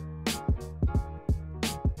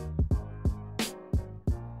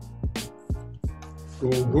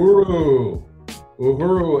Uhuru,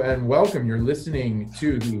 Uhuru, and welcome. You're listening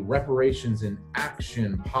to the Reparations in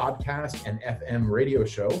Action podcast and FM radio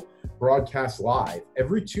show, broadcast live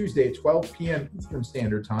every Tuesday at 12 p.m. Eastern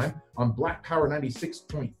Standard Time on Black Power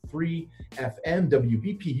 96.3 FM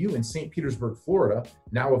WBPU in St. Petersburg, Florida,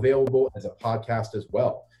 now available as a podcast as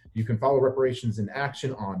well. You can follow Reparations in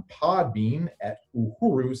Action on Podbean at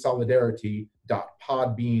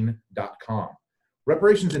uhurusolidarity.podbean.com.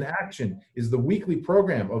 Reparations in Action is the weekly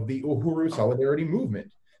program of the Uhuru Solidarity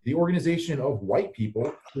Movement, the organization of white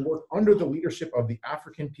people who work under the leadership of the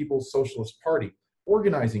African People's Socialist Party,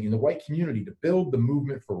 organizing in the white community to build the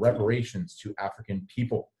movement for reparations to African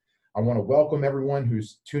people. I want to welcome everyone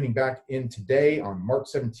who's tuning back in today on March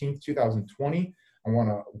 17th, 2020. I want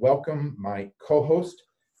to welcome my co-host,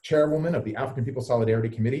 chairwoman of the African People's Solidarity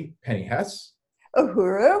Committee, Penny Hess.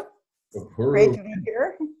 Uhuru. Great to be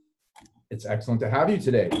here. It's excellent to have you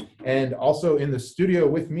today. And also in the studio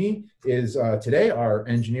with me is today our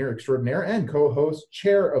engineer extraordinaire and co-host,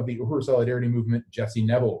 chair of the Uhuru Solidarity Movement, Jesse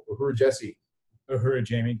Neville. Uhuru, Jesse. Uhuru,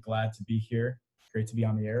 Jamie. Glad to be here. Great to be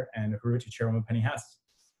on the air. And Uhuru to Chairwoman Penny Hess.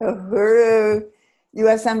 Uhuru,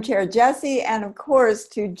 USM Chair Jesse, and of course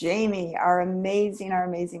to Jamie, our amazing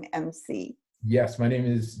MC. Yes, my name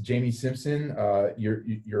is Jamie Simpson,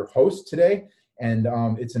 your host today. And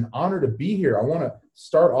it's an honor to be here. I want to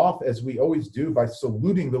start off, as we always do, by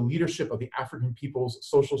saluting the leadership of the African People's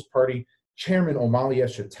Socialist Party, Chairman Omali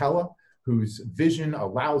Yeshitela, whose vision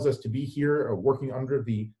allows us to be here working under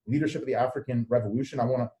the leadership of the African Revolution. I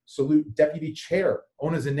want to salute Deputy Chair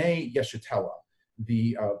Onezene Yeshitela,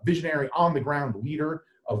 the visionary on-the-ground leader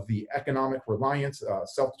of the Economic Reliance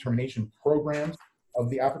Self-Determination programs of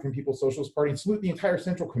the African People's Socialist Party, and salute the entire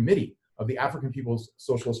Central Committee of the African People's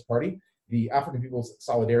Socialist Party, the African People's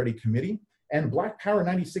Solidarity Committee, and Black Power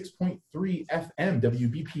 96.3 FM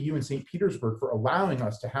WBPU in St. Petersburg for allowing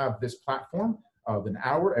us to have this platform of an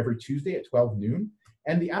hour every Tuesday at 12 noon,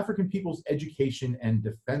 and the African People's Education and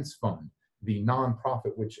Defense Fund, the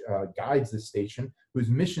nonprofit which guides this station, whose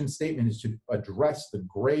mission statement is to address the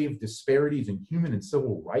grave disparities in human and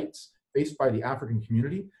civil rights faced by the African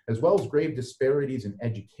community, as well as grave disparities in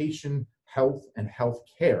education, health, and health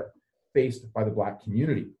care faced by the Black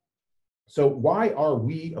community. So why are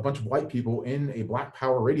we, a bunch of white people in a Black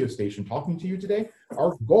Power radio station, talking to you today?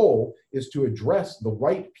 Our goal is to address the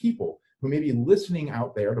white people who may be listening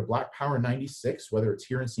out there to Black Power 96, whether it's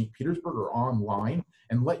here in St. Petersburg or online,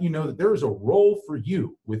 and let you know that there is a role for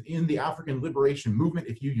you within the African liberation movement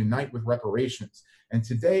if you unite with reparations. And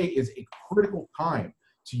today is a critical time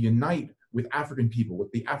to unite with African people,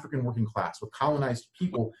 with the African working class, with colonized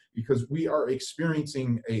people, because we are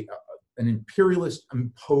experiencing an imperialist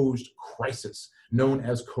imposed crisis known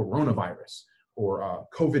as coronavirus, or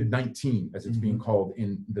COVID-19 as it's being called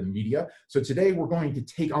in the media. So today we're going to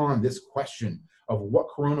take on this question of what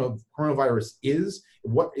coronavirus is,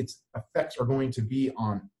 what its effects are going to be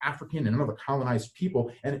on African and other colonized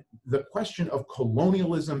people, and the question of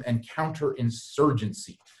colonialism and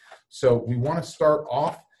counterinsurgency. So we want to start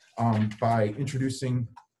off by introducing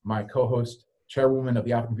my co-host, chairwoman of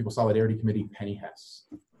the African People's Solidarity Committee, Penny Hess.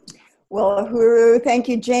 Well, Uhuru, thank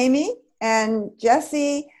you, Jamie and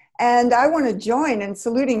Jesse. And I want to join in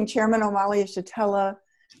saluting Chairman Omali Yeshitela,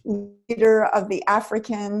 leader of the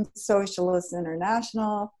African Socialist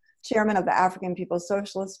International, chairman of the African People's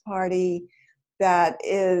Socialist Party, that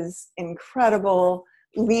is incredible,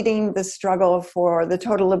 leading the struggle for the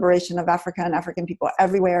total liberation of Africa and African people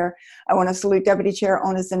everywhere. I want to salute Deputy Chair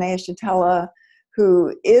Onezene Yeshitela,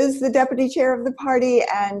 who is the deputy chair of the party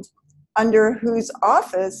and under whose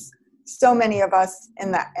office so many of us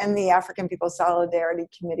in the African People's Solidarity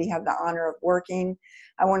Committee have the honor of working.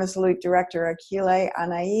 I want to salute Director Akile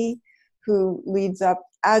Anai, who leads up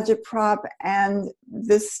Agitprop and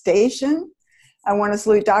this station. I want to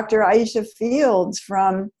salute Dr. Aisha Fields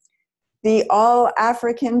from the All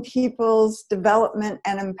African People's Development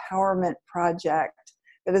and Empowerment Project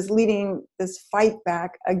that is leading this fight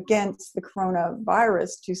back against the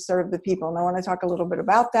coronavirus to serve the people. And I want to talk a little bit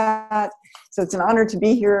about that. So it's an honor to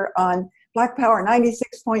be here on Black Power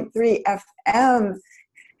 96.3 FM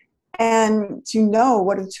and to know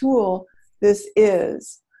what a tool this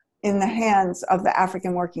is in the hands of the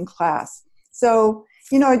African working class. So,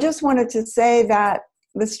 I just wanted to say that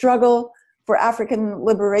the struggle for African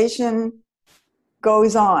liberation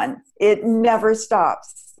goes on. It never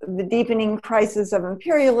stops. The deepening crisis of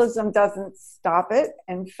imperialism doesn't stop it.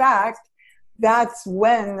 In fact, that's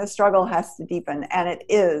when the struggle has to deepen, and it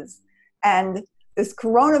is. And this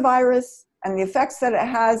coronavirus and the effects that it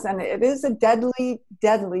has, and it is a deadly,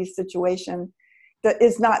 deadly situation that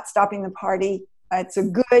is not stopping the party it's a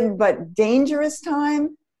good but dangerous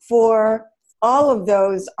time for all of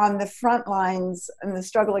those on the front lines in the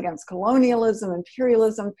struggle against colonialism,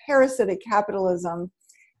 imperialism, parasitic capitalism.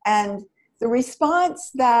 And the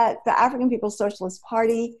response that the African People's Socialist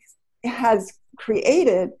Party has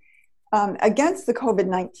created against the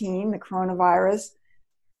COVID-19, the coronavirus,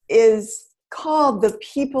 is called the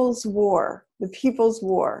People's War. The People's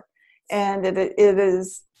War. And it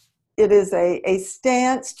is a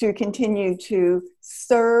stance to continue to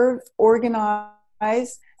serve,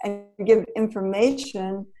 organize, and give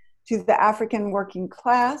information to the African working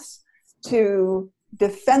class, to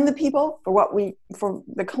defend the people for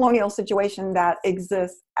the colonial situation that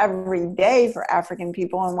exists every day for African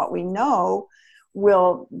people, and what we know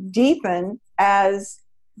will deepen as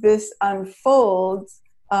this unfolds.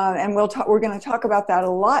 And we're going to talk about that a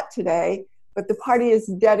lot today. But the party is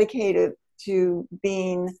dedicated to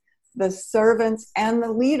being the servants and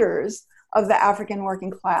the leaders of the African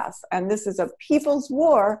working class. And this is a people's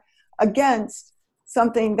war against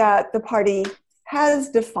something that the party has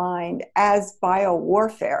defined as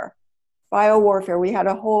biowarfare. Biowarfare. We had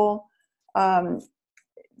a whole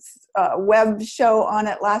web show on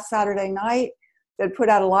it last Saturday night that put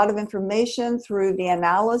out a lot of information through the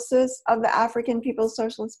analysis of the African People's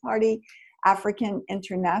Socialist Party, African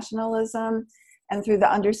internationalism, and through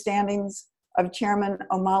the understandings of Chairman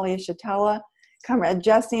Omali Yeshitela. Comrade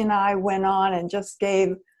Jesse and I went on and just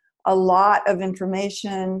gave a lot of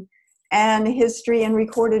information and history and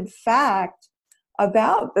recorded fact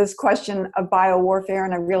about this question of biowarfare.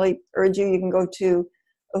 And I really urge you can go to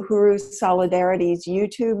Uhuru Solidarity's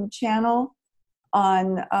YouTube channel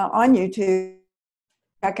on YouTube,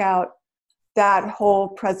 check out that whole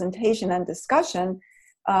presentation and discussion,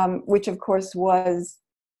 which of course was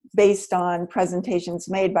based on presentations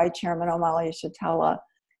made by Chairman Omali Yeshitela.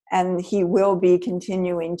 And he will be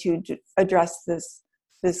continuing to address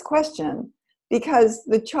this question, because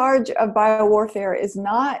the charge of biowarfare is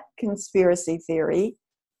not conspiracy theory,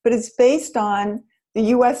 but it's based on the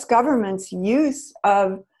US government's use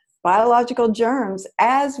of biological germs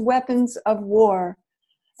as weapons of war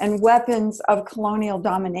and weapons of colonial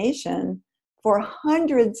domination for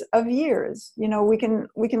hundreds of years. You know, we can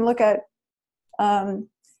look at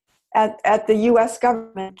the US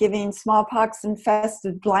government giving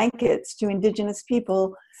smallpox-infested blankets to indigenous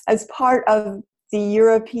people as part of the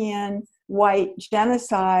European white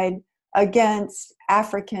genocide against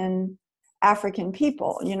African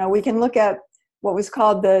people. You know, we can look at what was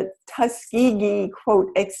called the Tuskegee, quote,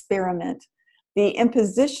 experiment, the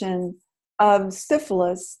imposition of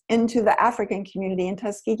syphilis into the African community in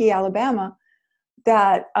Tuskegee, Alabama,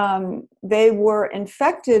 that they were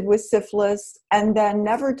infected with syphilis and then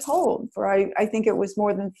never told for, I think it was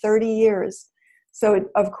more than 30 years. So it,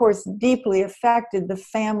 of course, deeply affected the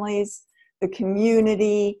families, the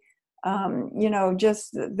community,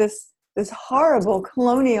 just this horrible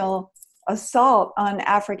colonial assault on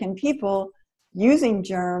African people using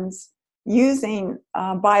germs, using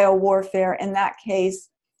biowarfare. In that case,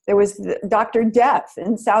 there was Dr. Death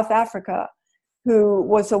in South Africa, who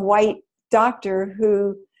was a white doctor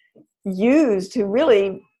who used the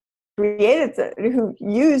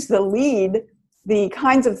lead, the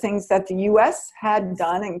kinds of things that the US had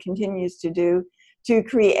done and continues to do to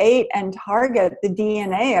create and target the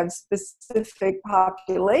DNA of specific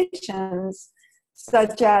populations,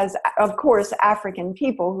 such as, of course, African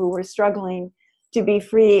people who were struggling to be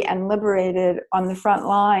free and liberated on the front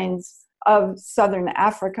lines of Southern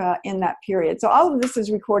Africa in that period. So all of this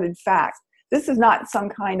is recorded fact. This is not some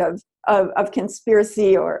kind of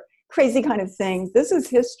conspiracy or crazy kind of thing. This is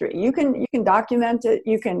history. You can document it.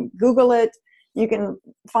 You can Google it. You can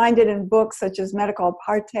find it in books such as Medical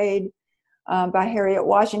Apartheid by Harriet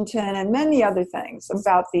Washington, and many other things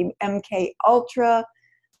about the MK Ultra,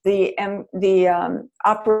 the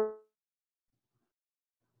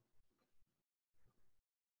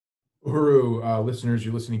Uhuru, listeners,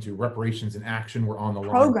 you're listening to Reparations in Action. We're on the line.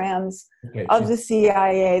 Programs of the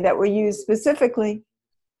CIA that were used specifically.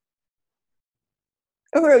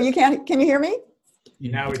 Uhuru, can you hear me?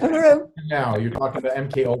 Now you're talking about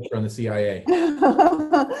MK Ultra and the CIA.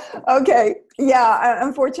 Okay, yeah.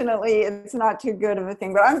 Unfortunately, it's not too good of a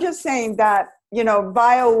thing. But I'm just saying that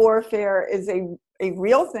biowarfare is a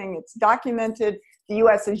real thing. It's documented. The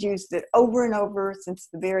U.S. has used it over and over since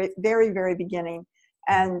the very, very, very beginning,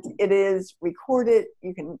 and it is recorded.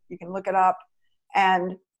 You can look it up,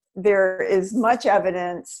 and there is much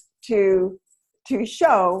evidence to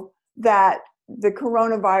show that the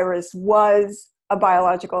coronavirus was a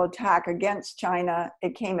biological attack against China.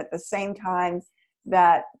 It came at the same time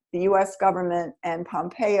that the US government and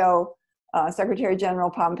Pompeo Secretary General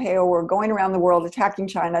Pompeo were going around the world attacking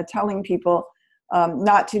China, telling people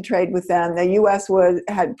not to trade with them. The U.S.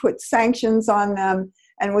 had put sanctions on them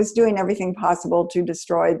and was doing everything possible to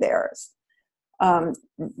destroy theirs,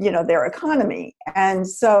 their economy. And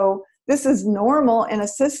so this is normal in a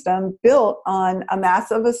system built on a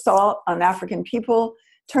massive assault on African people,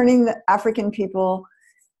 turning the African people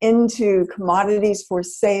into commodities for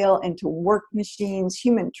sale, into work machines,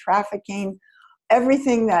 human trafficking,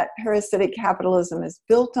 everything that parasitic capitalism is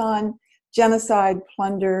built on: genocide,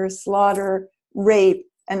 plunder, slaughter, rape,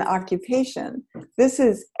 and occupation. This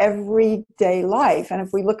is everyday life. And if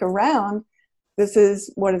we look around, this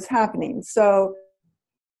is what is happening. So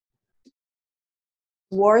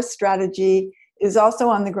war strategy is also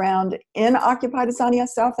on the ground in occupied Azania,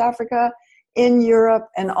 South Africa, in Europe,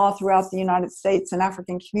 and all throughout the United States and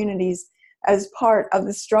African communities as part of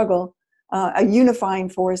the struggle, a unifying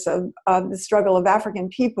force of the struggle of African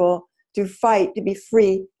people to fight, to be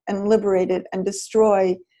free and liberated and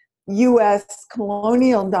destroy U.S.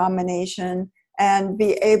 colonial domination and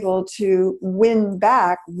be able to win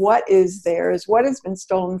back what is theirs, what has been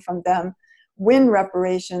stolen from them, win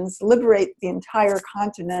reparations, liberate the entire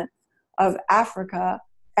continent of Africa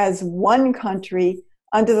as one country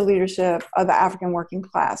under the leadership of the African working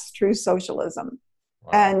class, true socialism.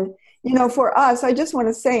 Wow. And, for us, I just want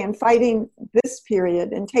to say, in fighting this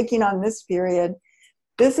period and taking on this period,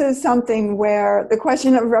 this is something where the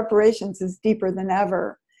question of reparations is deeper than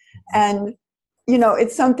ever. And,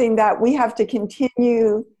 it's something that we have to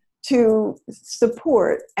continue to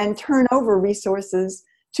support and turn over resources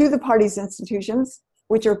to the party's institutions,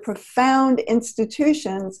 which are profound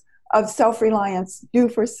institutions of self-reliance, do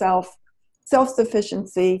for self,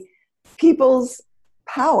 self-sufficiency, people's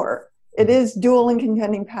power. It is dual and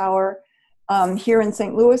contending power here in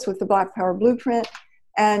St. Louis with the Black Power Blueprint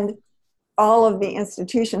and all of the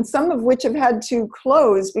institutions, some of which have had to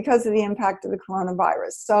close because of the impact of the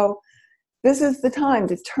coronavirus. So this is the time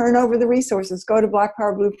to turn over the resources. Go to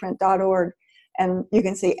blackpowerblueprint.org and you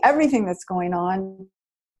can see everything that's going on.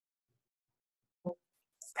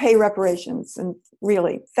 Pay reparations, and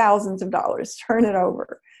really thousands of dollars. Turn it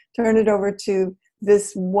over to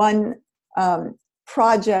this one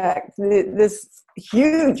project, this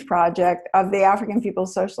huge project of the African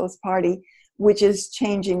People's Socialist Party, which is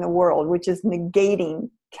changing the world, which is negating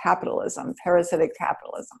capitalism, parasitic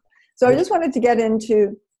capitalism. So I just wanted to get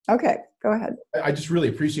into, okay, go ahead. I just really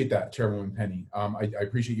appreciate that, Chairwoman Penny. I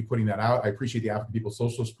appreciate you putting that out. I appreciate the African People's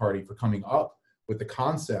Socialist Party for coming up with the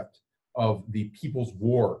concept of the People's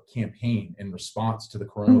War campaign in response to the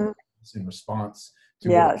coronavirus, in response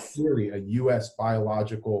to clearly a U.S.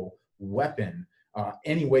 biological weapon,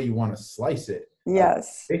 any way you want to slice it.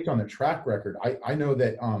 Yes. Based on the track record, I know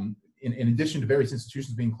that in addition to various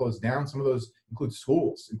institutions being closed down, some of those include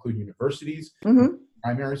schools, include universities,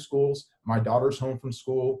 primary schools. My daughter's home from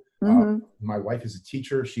school. My wife is a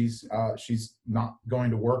teacher. She's not going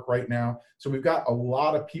to work right now. So we've got a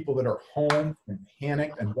lot of people that are home and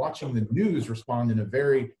panicked and watching the news respond in a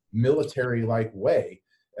very military-like way,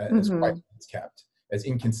 as quite as kept, as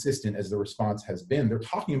inconsistent as the response has been. They're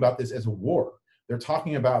talking about this as a war. They're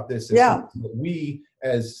talking about this as something that we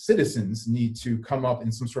as citizens need to come up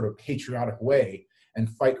in some sort of patriotic way and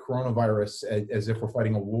fight coronavirus as if we're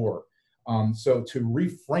fighting a war. So to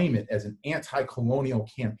reframe it as an anti-colonial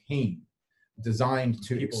campaign designed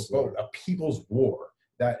to explode a people's war,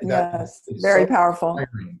 that is very so powerful.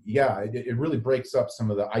 Inspiring. Yeah, it really breaks up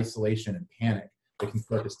some of the isolation and panic that can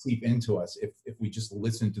start to seep into us if we just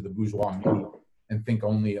listen to the bourgeois media and think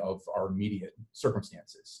only of our immediate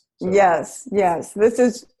circumstances. So, yes.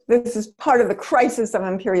 This is part of the crisis of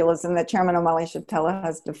imperialism that Chairman Omali Yeshitela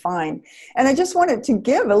has defined. And I just wanted to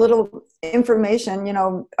give a little information.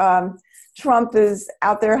 Trump is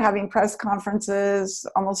out there having press conferences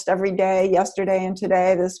almost every day, yesterday and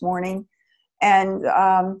today, this morning. And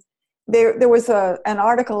there was an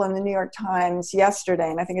article in the New York Times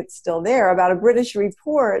yesterday, and I think it's still there, about a British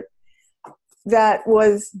report that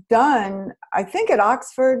was done, I think at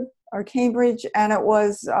Oxford or Cambridge, and it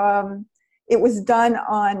was done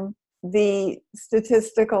on the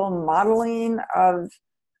statistical modeling of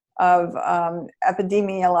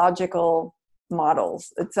epidemiological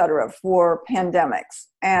models, et cetera, for pandemics.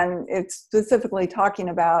 And it's specifically talking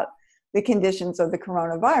about the conditions of the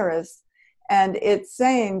coronavirus. And it's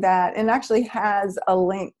saying that, and actually has a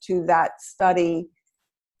link to that study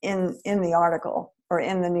in the article or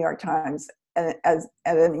in the New York Times, as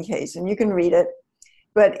at any case, and you can read it.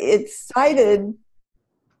 But it cited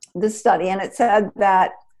the study, and it said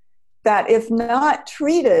that if not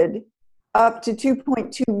treated up to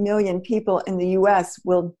 2.2 million people in the US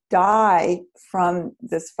will die from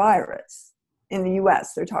this virus. In the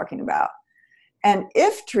US, they're talking about. And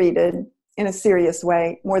if treated in a serious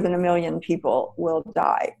way, more than 1 million people will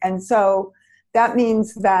die. And so that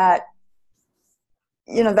means that,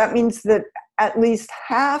 that means that at least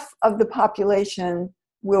half of the population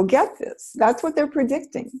will get this. That's what they're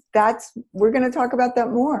predicting. We're going to talk about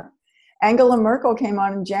that more. Angela Merkel came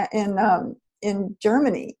on in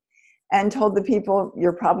Germany and told the people,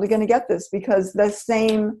 you're probably going to get this, because the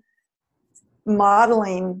same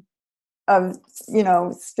modeling of,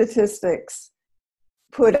 statistics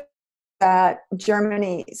put that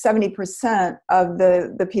Germany, 70% of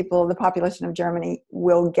the population of Germany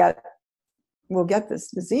will get this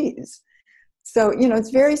disease. So,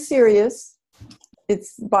 it's very serious.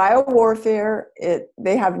 It's biowarfare.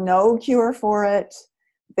 They have no cure for it.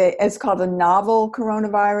 It's called a novel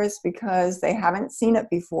coronavirus because they haven't seen it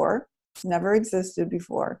before. It's never existed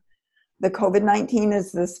before. The COVID-19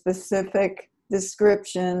 is the specific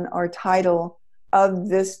description or title of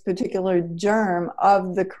this particular germ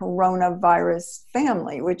of the coronavirus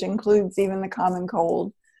family, which includes even the common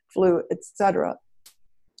cold, flu, etc.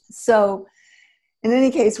 So, in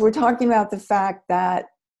any case, we're talking about the fact that,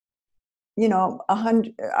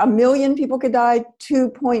 1 million people could die,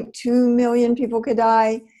 2.2 million people could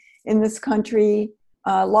die in this country.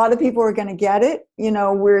 A lot of people are going to get it.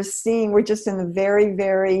 We're just in the very,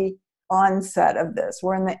 very onset of this.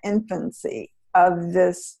 We're in the infancy of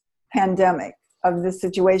this pandemic, of this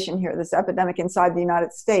situation here, this epidemic inside the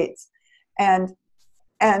United States. And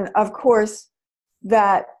of course,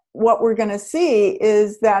 that what we're going to see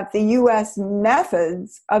is that the U.S.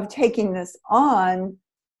 methods of taking this on,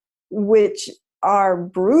 which are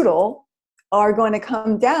brutal, are going to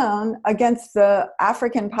come down against the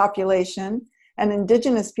African population and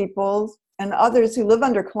indigenous peoples and others who live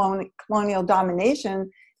under colonial domination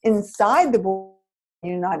inside the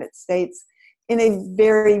United States in a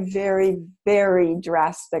very, very, very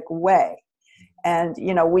drastic way. And,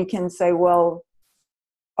 we can say, well,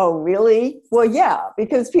 oh, really? Well, yeah,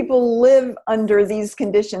 because people live under these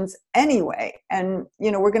conditions anyway. And,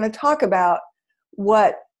 we're going to talk about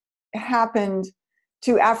what happened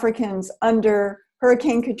to Africans under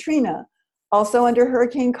Hurricane Katrina, also under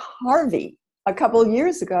Hurricane Harvey a couple of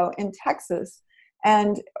years ago in Texas,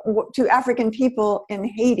 and to African people in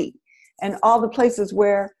Haiti, and all the places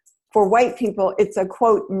where, for white people, it's a,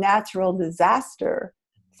 quote, natural disaster.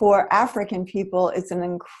 For African people, it's an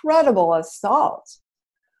incredible assault,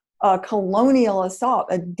 a colonial assault,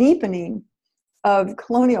 a deepening of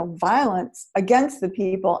colonial violence against the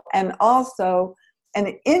people, and also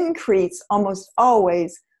an increase almost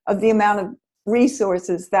always of the amount of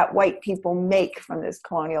resources that white people make from this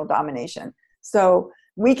colonial domination. So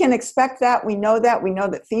we can expect that. We know that. We know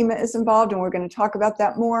that FEMA is involved, and we're going to talk about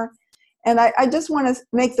that more. And I just want to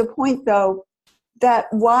make the point, though, that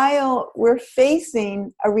while we're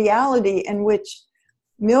facing a reality in which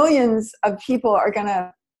millions of people are going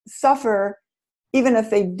to suffer, even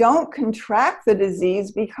if they don't contract the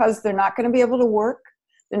disease, because they're not going to be able to work,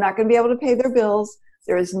 they're not going to be able to pay their bills.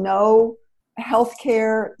 There is no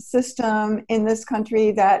healthcare system in this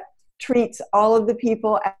country that treats all of the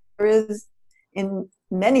people as there is in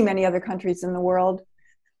many, many other countries in the world.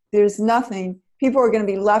 There's nothing. People are going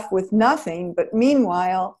to be left with nothing. But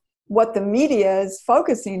meanwhile, what the media is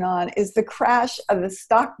focusing on is the crash of the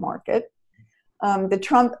stock market. The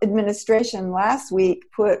Trump administration last week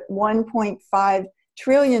put $1.5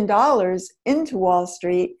 trillion into Wall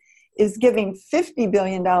Street, is giving $50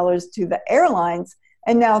 billion to the airlines.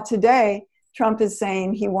 And now today, Trump is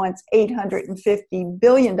saying he wants $850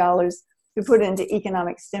 billion to put into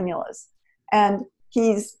economic stimulus. And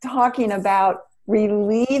he's talking about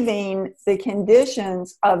relieving the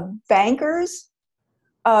conditions of bankers,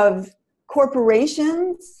 of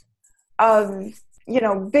corporations, of,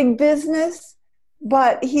 big business.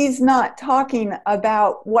 But he's not talking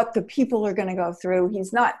about what the people are going to go through.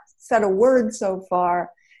 He's not said a word so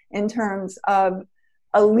far in terms of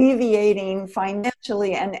alleviating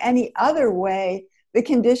financially and any other way the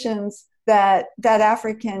conditions that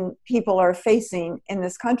African people are facing in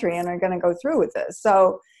this country and are going to go through with this.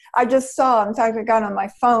 So I just saw, in fact, I got on my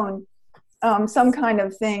phone some kind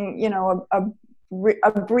of thing,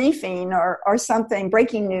 a briefing or something,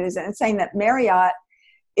 breaking news, and it's saying that Marriott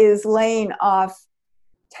is laying off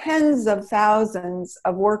tens of thousands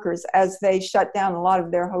of workers as they shut down a lot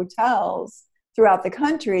of their hotels throughout the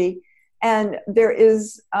country. And there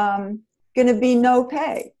is going to be no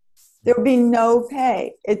pay. There will be no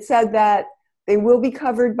pay. It said that they will be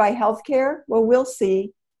covered by healthcare. Well, we'll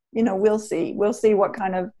see. We'll see. We'll see what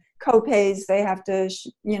kind of co-pays they have to,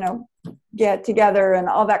 get together and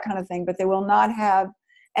all that kind of thing, but they will not have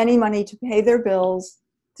any money to pay their bills,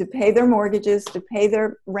 to pay their mortgages, to pay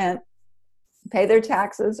their rent, pay their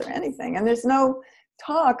taxes or anything. And there's no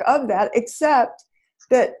talk of that, except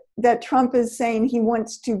that Trump is saying he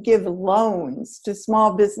wants to give loans to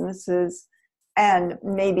small businesses and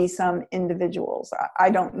maybe some individuals. I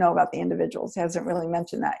don't know about the individuals. He hasn't really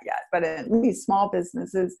mentioned that yet, but at least small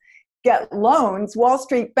businesses get loans. Wall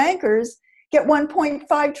Street bankers get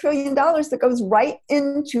 $1.5 trillion that goes right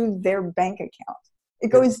into their bank account. It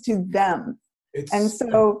goes to them. And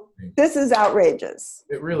so this is outrageous.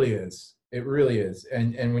 It really is. It really is.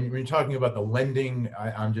 And when you're talking about the lending,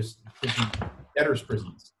 I'm just thinking debtors'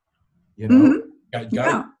 prisons, got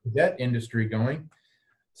the debt industry going.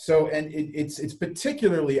 So, and it's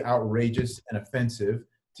particularly outrageous and offensive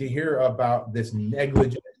to hear about this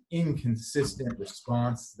negligent, inconsistent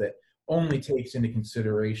response that only takes into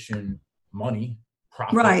consideration money,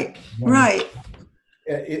 profit. Right, money. right.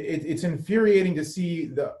 It's infuriating to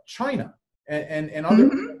see China and other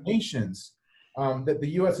nations that the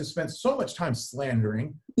U.S. has spent so much time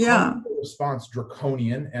slandering. Yeah. Response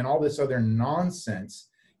draconian and all this other nonsense.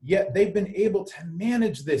 Yet they've been able to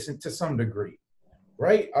manage this to some degree,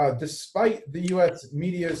 right? Despite the U.S.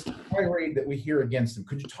 media's tirade that we hear against them.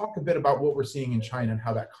 Could you talk a bit about what we're seeing in China and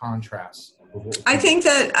how that contrasts? I think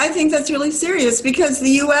that's really serious, because the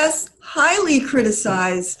U.S. highly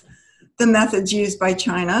criticized the methods used by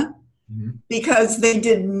China because they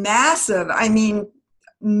did massive,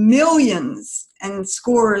 millions and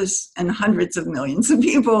scores and hundreds of millions of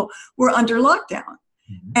people were under lockdown.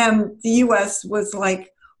 And the U.S. was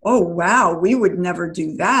like, oh, wow, we would never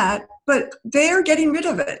do that. But they are getting rid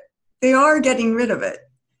of it. They are getting rid of it.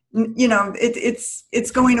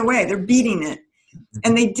 It's going away. They're beating it.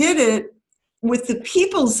 And they did it with the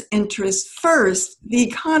people's interest first, the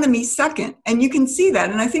economy second. And you can see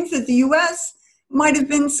that. And I think that the U.S. might have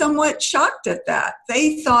been somewhat shocked at that.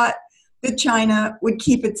 They thought that China would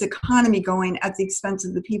keep its economy going at the expense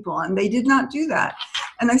of the people, and they did not do that.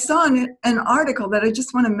 And I saw an article that I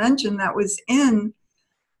just want to mention that was in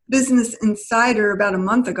Business Insider about a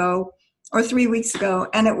month ago or 3 weeks ago,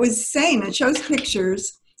 and it was saying, it shows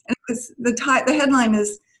pictures, and it was the headline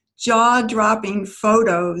is "Jaw-dropping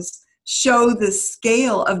photos show the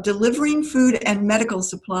scale of delivering food and medical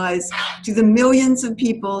supplies to the millions of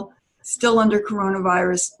people still under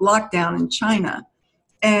coronavirus lockdown in China."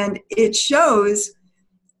 And it shows,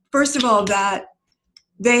 first of all, that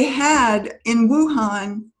they had in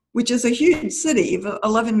Wuhan, which is a huge city of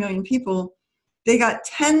 11 million people, they got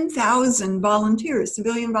 10,000 volunteers,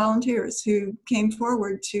 civilian volunteers, who came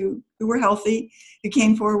forward who were healthy, who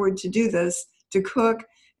came forward to do this, to cook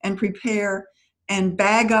and prepare and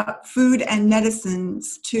bag up food and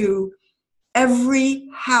medicines to every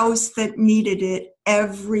house that needed it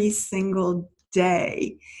every single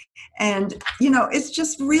day. And, it's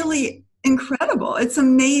just really incredible. It's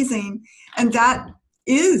amazing. And that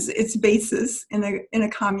is its basis in a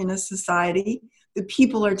communist society. The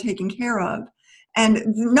people are taken care of. And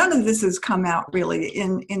none of this has come out really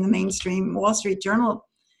in the mainstream. Wall Street Journal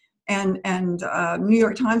and New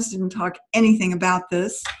York Times didn't talk anything about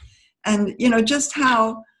this. And, just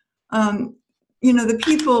how, the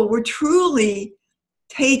people were truly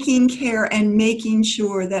taking care and making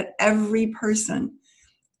sure that every person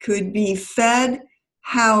could be fed,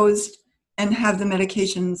 housed, and have the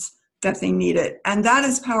medications that they needed. And that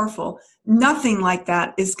is powerful. Nothing like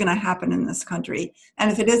that is going to happen in this country.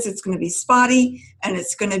 And if it is, it's going to be spotty, and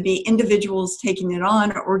it's going to be individuals taking it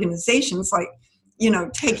on, or organizations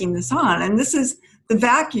taking this on. And this is the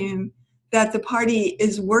vacuum that the party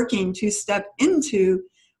is working to step into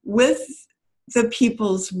with the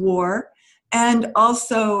People's War, and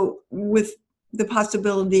also with the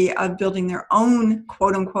possibility of building their own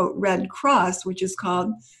quote-unquote Red Cross, which is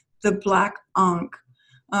called the Black Ankh,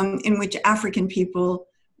 in which African people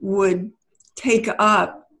would take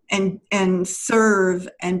up and serve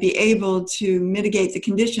and be able to mitigate the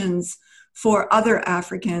conditions for other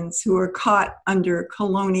Africans who are caught under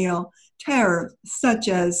colonial terror, such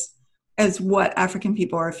as what African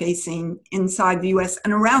people are facing inside the U.S.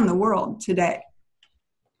 and around the world today.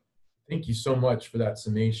 Thank you so much for that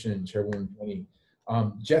summation, Chairwoman Penny.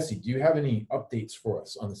 Jesse, do you have any updates for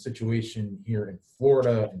us on the situation here in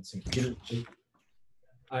Florida and St. Petersburg?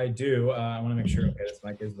 I do. I want to make sure, okay, this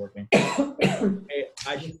mic is working. Hey,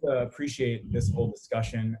 I just appreciate this whole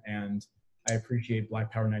discussion, and I appreciate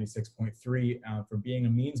Black Power 96.3 for being a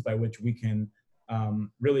means by which we can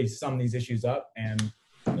really sum these issues up and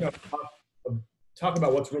talk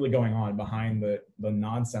about what's really going on behind the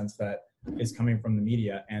nonsense that is coming from the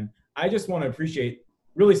media. And I just want to appreciate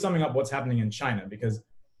really summing up what's happening in China, because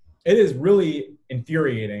it is really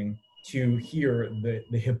infuriating to hear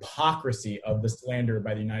the hypocrisy of the slander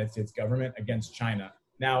by the United States government against China.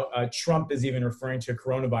 Now, Trump is even referring to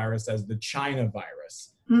coronavirus as the China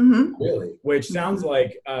virus. Really? Which sounds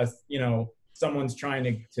like, someone's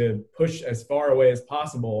trying to push as far away as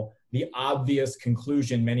possible the obvious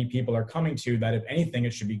conclusion many people are coming to, that if anything,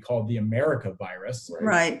 it should be called the America virus.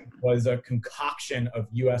 Right. Was a concoction of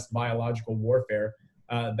U.S. biological warfare.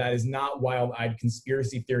 That is not wild-eyed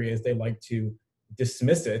conspiracy theory as they like to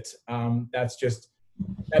dismiss it.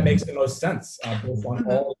 That makes the most sense based on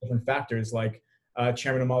all the different factors. Like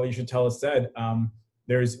Chairman Omali Yeshitela said,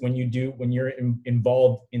 when you're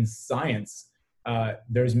involved in science,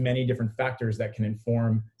 there's many different factors that can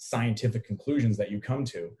inform scientific conclusions that you come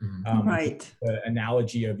to. Right. The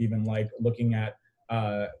analogy of even like looking at,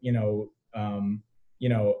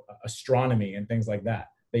 astronomy and things like that.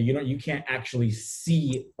 That you can't actually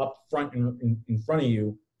see up front in front of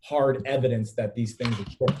you hard evidence that these things are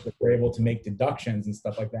true, but we're able to make deductions and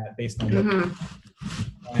stuff like that based on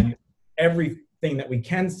and everything that we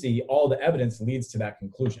can see, all the evidence leads to that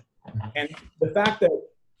conclusion. And the fact that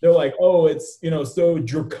they're like, oh, it's so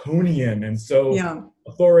draconian and so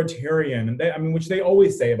authoritarian, and which they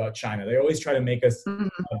always say about China. They always try to make us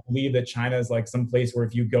believe that China is like some place where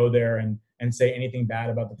if you go there and say anything bad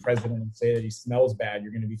about the president and say that he smells bad,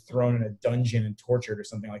 you're going to be thrown in a dungeon and tortured or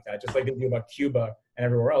something like that, just like they do about Cuba and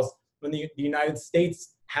everywhere else. When the United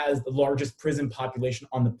States has the largest prison population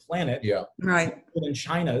on the planet, right, than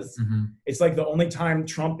China's, it's like the only time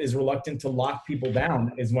Trump is reluctant to lock people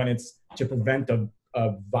down is when it's to prevent a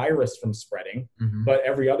virus from spreading. But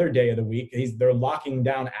every other day of the week, they're locking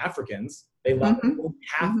down Africans. They lock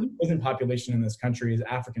half the prison population in this country is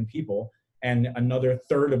African people, and another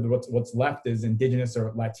third of what's left is indigenous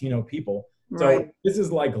or Latino people. So this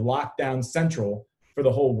is like lockdown central for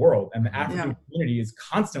the whole world, and the African community is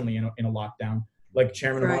constantly in a lockdown. Like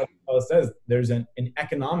Chairman Omali says, there's an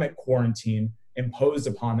economic quarantine imposed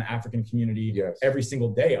upon the African community every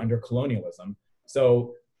single day under colonialism.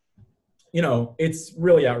 So, it's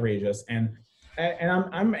really outrageous, and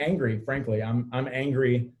I'm angry. Frankly, I'm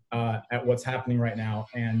angry at what's happening right now,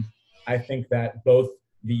 and I think that both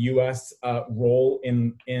the U.S. Role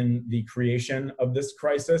in the creation of this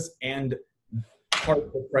crisis and part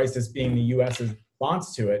of the crisis being the U.S.'s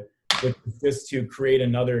response to it, which is just to create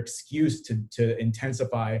another excuse to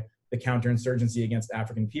intensify the counterinsurgency against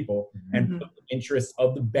African people and put the interests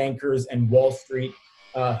of the bankers and Wall Street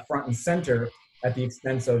front and center at the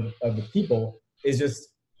expense of the people is just,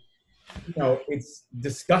 it's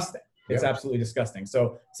disgusting. It's absolutely disgusting.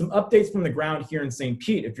 So some updates from the ground here in St.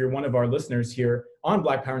 Pete, if you're one of our listeners here on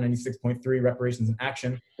Black Power 96.3 Reparations in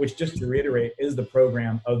Action, which, just to reiterate, is the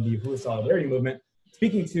program of the Uhuru Solidarity Movement,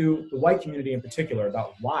 speaking to the white community in particular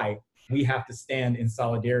about why we have to stand in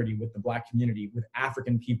solidarity with the Black community, with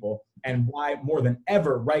African people, and why more than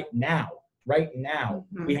ever right now,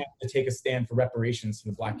 we have to take a stand for reparations to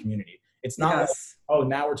the Black community. It's not like, oh,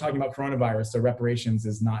 now we're talking about coronavirus, so reparations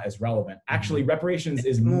is not as relevant. Actually, reparations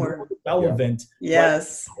is more relevant than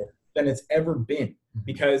it's ever been,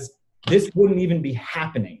 because this wouldn't even be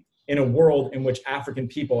happening in a world in which African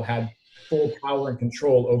people had full power and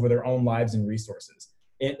control over their own lives and resources.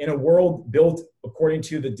 In a world built according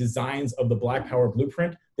to the designs of the Black Power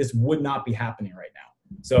blueprint, this would not be happening right now.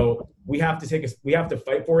 So we have to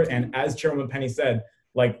fight for it. And as Chairwoman Penny said,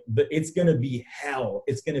 it's going to be hell.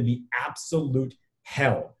 It's going to be absolute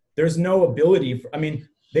hell. There's no ability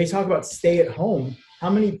they talk about stay at home. How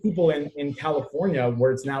many people in California,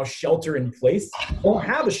 where it's now shelter in place, don't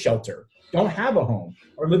have a shelter, don't have a home,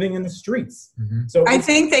 are living in the streets? So I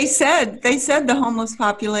think they said the homeless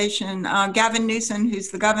population, Gavin Newsom, who's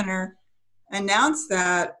the governor, announced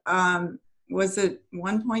that, was it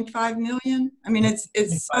 1.5 million?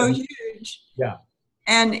 It's so huge. Yeah.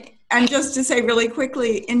 And just to say really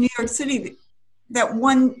quickly, in New York City, that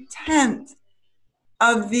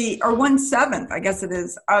 1/7, I guess it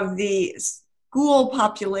is, of the school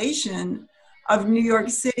population of New York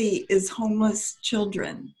City is homeless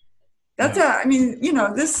children. That's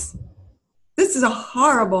this is a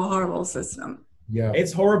horrible, horrible system. Yeah,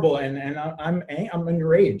 it's horrible, and I'm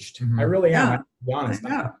enraged. I really am. To be honest,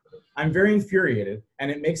 I'm very infuriated, and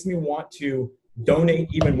it makes me want to donate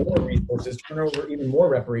even more resources, turn over even more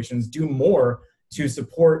reparations, do more to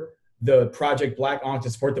support the Project Black On, to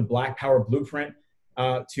support the Black Power Blueprint,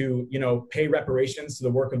 to pay reparations to the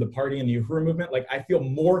work of the party and the Uhuru movement. I feel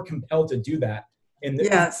more compelled to do that. And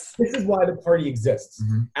this is why the party exists.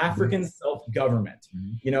 African self-government.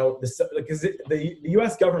 Because the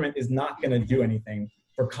U.S. government is not going to do anything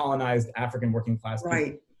for colonized African working class people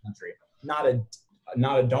in the country. Not a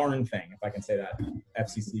not a darn thing, if I can say that,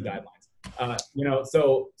 FCC guidelines.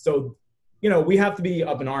 So we have to be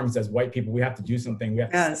up in arms as white people. We have to do something. We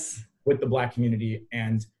have to with the Black community,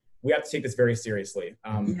 and we have to take this very seriously.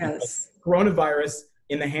 Coronavirus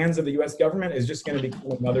in the hands of the U.S. government is just going to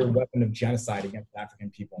become another weapon of genocide against African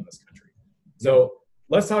people in this country. So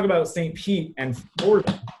let's talk about St. Pete and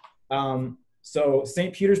Florida. So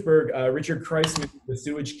St. Petersburg, Richard Kreisman, the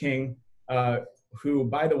sewage king, who,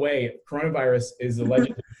 by the way, coronavirus is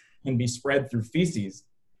alleged can be spread through feces.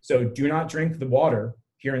 So do not drink the water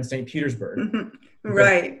here in St. Petersburg.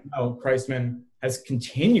 Right. Kreisman has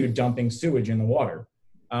continued dumping sewage in the water.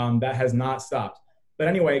 That has not stopped. But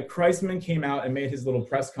anyway, Kreisman came out and made his little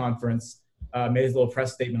press conference, made his little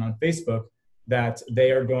press statement on Facebook that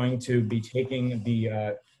they are going to be taking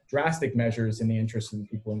the drastic measures in the interest of the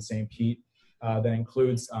people in St. Pete. That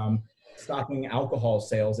includes stopping alcohol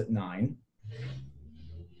sales at 9.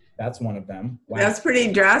 That's one of them. Wow. That's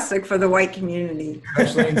pretty drastic for the white community.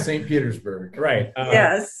 Especially in St. Petersburg. Right.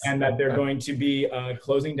 Yes. And that they're going to be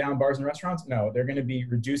closing down bars and restaurants? No, they're going to be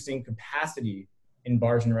reducing capacity in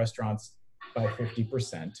bars and restaurants by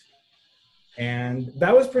 50%. And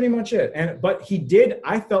that was pretty much it. But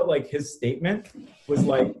I felt like his statement was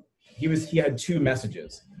like, he had 2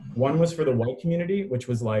 messages. One was for the white community, which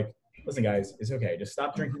was like, listen guys, it's okay. Just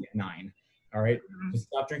stop drinking at 9. All right. Just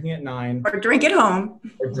stop drinking at 9. Or drink at home.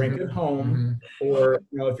 Or drink at home. Or,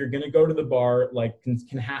 if you're going to go to the bar, like, can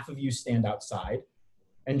half of you stand outside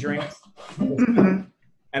and drink?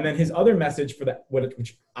 And then his other message for that,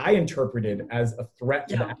 which I interpreted as a threat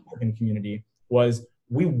to the African community, was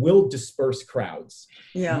we will disperse crowds.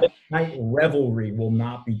 Yeah. Midnight revelry will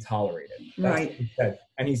not be tolerated. That's right. what he said.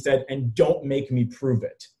 And he said, and don't make me prove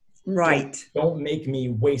it. Right. Don't make me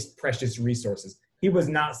waste precious resources. He was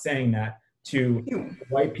not saying that to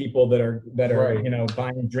white people that are right.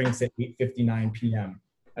 Buying drinks at 8:59 p.m.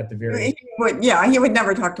 at the very he would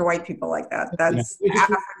never talk to white people like that. That's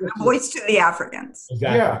a voice to the Africans.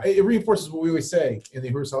 Exactly. Yeah, it reinforces what we always say in the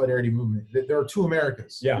Hoover Solidarity Movement, that there are 2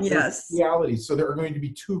 Americas. Yeah. Yes. Realities. So there are going to be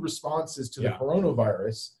 2 responses to the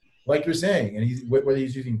coronavirus, like you're saying, and whether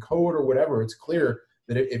he's using code or whatever, it's clear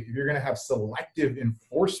that if you're going to have selective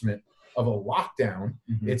enforcement of a lockdown,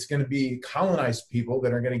 it's going to be colonized people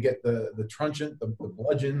that are going to get the truncheon, the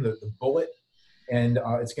bludgeon, the bullet, and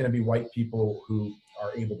it's going to be white people who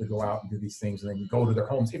are able to go out and do these things and then go to their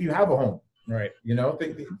homes if you have a home. Right.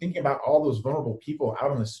 Thinking about all those vulnerable people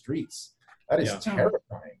out on the streets, that is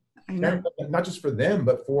terrifying. I know. Not just for them,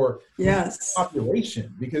 but for the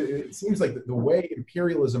population, because it seems like the way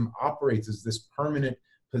imperialism operates is this permanent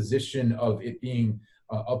position of it being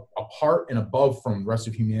apart and above from the rest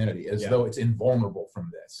of humanity, as though it's invulnerable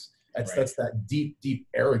from this. That's that deep, deep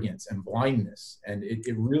arrogance and blindness. And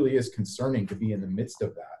it really is concerning to be in the midst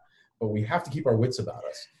of that. But we have to keep our wits about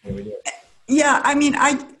us. Yeah, we do. Yeah, I mean,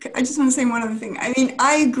 I just want to say one other thing. I mean,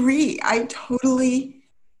 I agree.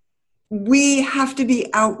 We have to be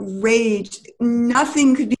outraged.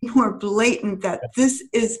 Nothing could be more blatant that this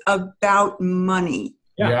is about money.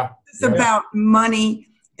 Yeah. It's about money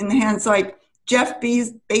in the hands. Like Jeff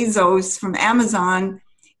Bezos from Amazon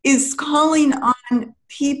is calling on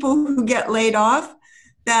people who get laid off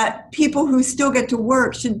that people who still get to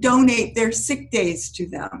work should donate their sick days to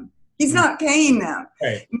them. He's not paying them.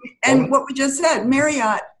 Right. And what we just said,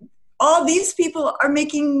 Marriott, all these people are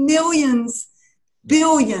making millions,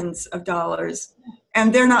 billions of dollars,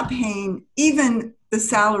 and they're not paying even the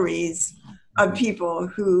salaries of people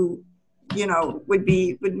who, would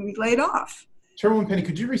be laid off. Chairwoman Penny,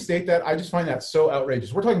 could you restate that? I just find that so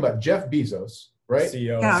outrageous. We're talking about Jeff Bezos, right?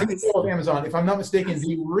 CEO. CEO of Amazon, if I'm not mistaken,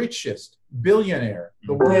 the richest billionaire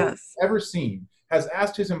the world has ever seen, has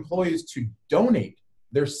asked his employees to donate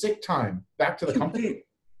their sick time back to the company.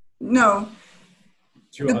 No.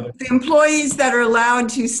 The employees that are allowed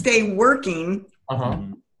to stay working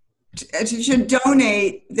should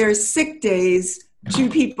donate their sick days to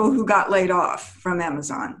people who got laid off from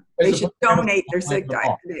Amazon. They should donate their sick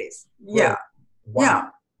days. Yeah. Wow. Yeah.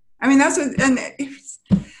 I mean, that's what,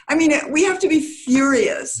 we have to be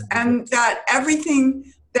furious, and that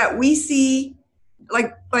everything that we see,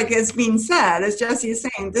 like is being said, as Jesse is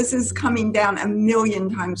saying, this is coming down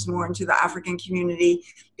 1,000,000 times more into the African community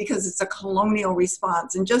because it's a colonial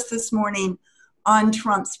response. And just this morning on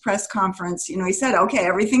Trump's press conference, he said, okay,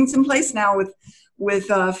 everything's in place now with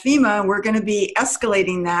FEMA, and we're going to be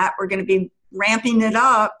escalating that. We're going to be ramping it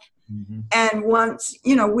up. And once,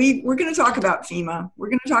 we're going to talk about FEMA. We're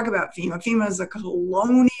going to talk about FEMA. FEMA is a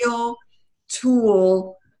colonial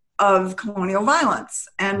tool of colonial violence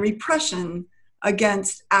and repression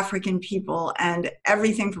against African people, and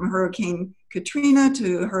everything from Hurricane Katrina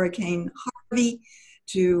to Hurricane Harvey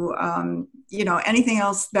to, anything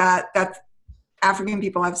else that African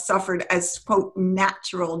people have suffered as, quote,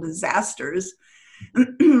 natural disasters,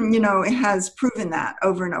 it has proven that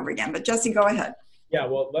over and over again. But Jesse, go ahead. Yeah,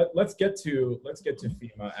 well, let's get to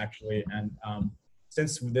FEMA actually, and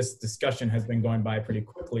since this discussion has been going by pretty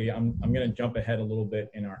quickly, I'm going to jump ahead a little bit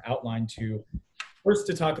in our outline to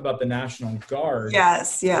talk about the National Guard.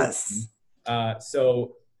 Yes.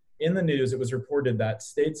 So in the news, it was reported that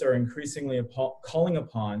states are increasingly calling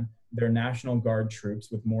upon their National Guard troops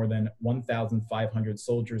with more than 1,500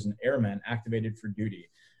 soldiers and airmen activated for duty,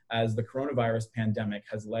 as the coronavirus pandemic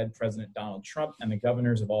has led President Donald Trump and the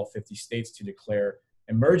governors of all 50 states to declare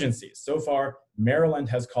emergencies. So far, Maryland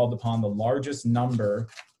has called upon the largest number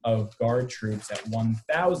of Guard troops at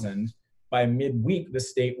 1,000. By midweek, the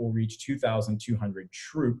state will reach 2,200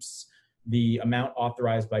 troops. The amount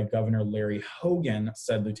authorized by Governor Larry Hogan,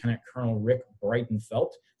 said Lieutenant Colonel Rick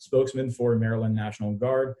Breitenfeld, spokesman for Maryland National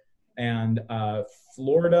Guard. And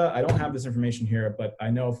Florida, I don't have this information here, but I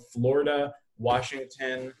know Florida,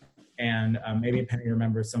 Washington, and maybe Penny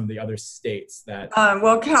remembers some of the other states that...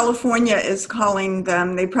 Well, California is calling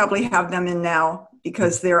them. They probably have them in now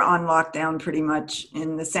because they're on lockdown pretty much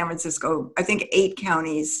in the San Francisco, I think 8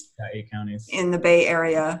 counties. Yeah, 8 counties. In the Bay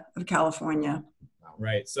Area of California.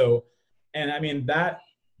 Right. So, and I mean, that,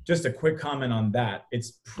 just a quick comment on that,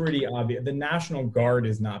 it's pretty obvious. The National Guard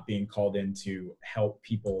is not being called in to help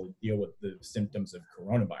people deal with the symptoms of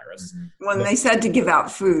coronavirus. When they said to give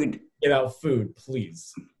out food. Give out food,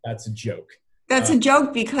 please. That's a joke. That's a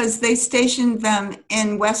joke because they stationed them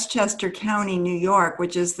in Westchester County, New York,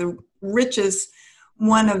 which is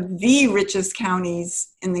one of the richest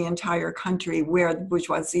counties in the entire country where the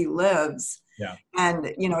bourgeoisie lives. Yeah.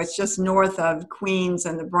 And, it's just north of Queens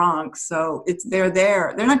and the Bronx. So they're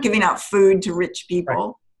there. They're not giving out food to rich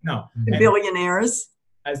people. Right. No. To billionaires.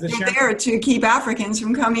 They're there to keep Africans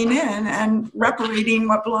from coming in and reparating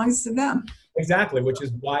what belongs to them. Exactly, which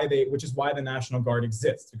is why the National Guard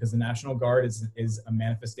exists, because the National Guard is a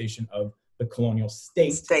manifestation of the colonial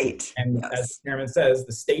state. And yes, as the chairman says,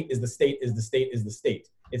 the state is the state is the state is the state.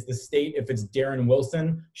 It's the state if it's Darren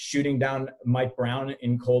Wilson shooting down Mike Brown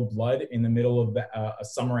in cold blood in the middle of a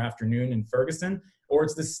summer afternoon in Ferguson, or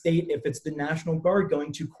it's the state if it's the National Guard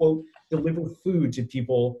going to, quote, deliver food to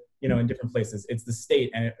people, in different places. It's the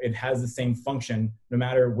state, and it has the same function no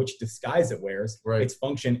matter which disguise it wears. Right. Its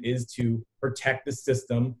function is to protect the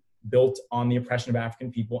system built on the oppression of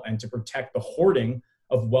African people and to protect the hoarding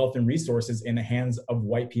of wealth and resources in the hands of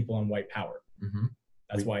white people and white power. Mm-hmm.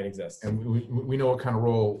 That's why it exists. And we know what kind of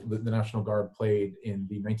role the National Guard played in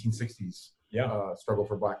the 1960s struggle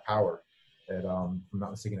for Black Power at, if I'm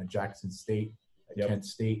not mistaken, at Jackson State, at Kent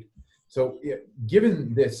State. So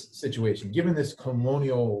given this situation, given this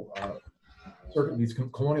colonial, these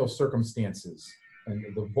colonial circumstances and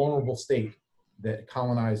the vulnerable state that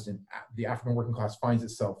colonized and the African working class finds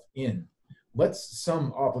itself in, let's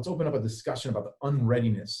open up a discussion about the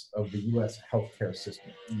unreadiness of the U.S. healthcare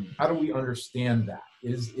system. How do we understand that?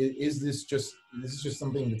 Is this just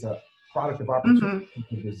something that's a product of opportunity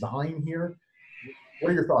to design here?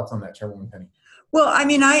 What are your thoughts on that, Chairwoman Penny? Well, I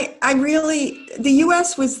mean, the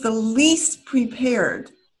U.S. was the least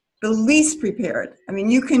prepared. I mean,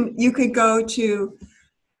 you could go to,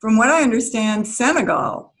 from what I understand,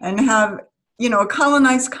 Senegal and have, a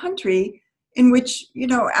colonized country in which,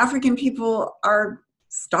 African people are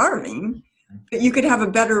starving, but you could have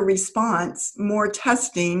a better response, more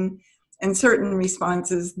testing and certain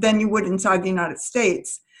responses than you would inside the United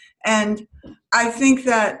States. And I think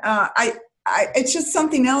that it's just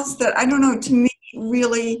something else that, I don't know, to me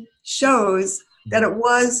really shows that it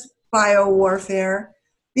was biowarfare,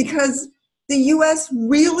 because the U.S.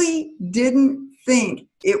 really didn't think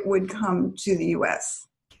it would come to the U.S.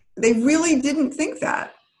 They really didn't think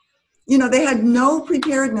that. They had no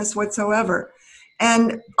preparedness whatsoever.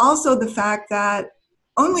 And also the fact that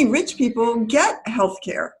only rich people get health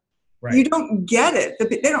care. Right. You don't get it.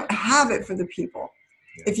 They don't have it for the people.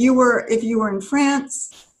 Yeah. If you were in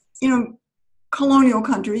France, colonial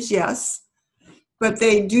countries, yes, but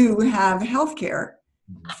they do have health care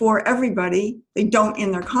for everybody. They don't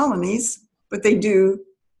in their colonies, but they do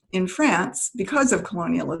in France because of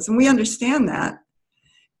colonialism. We understand that.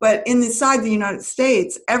 But inside the United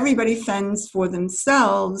States, everybody fends for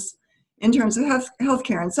themselves in terms of health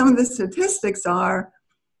care. And some of the statistics are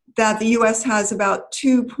that the U.S. has about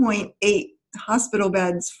 2.8 hospital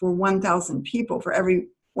beds for 1,000 people, for every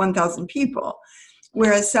 1,000 people,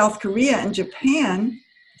 whereas South Korea and Japan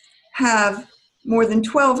have more than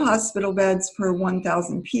 12 hospital beds per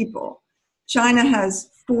 1,000 people. China has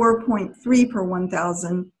 4.3 per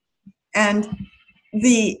 1,000, And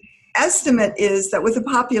the estimate is that with the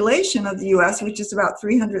population of the U.S., which is about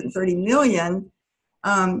 330 million,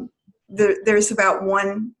 there's about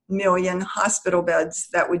 1 million hospital beds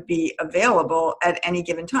that would be available at any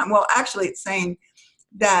given time. Well, actually, it's saying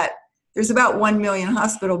that there's about 1 million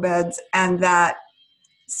hospital beds and that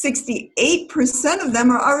 68% of them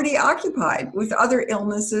are already occupied with other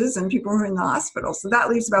illnesses and people who are in the hospital. So that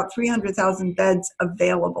leaves about 300,000 beds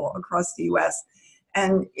available across the U.S.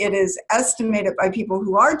 And it is estimated by people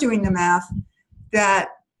who are doing the math that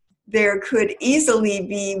there could easily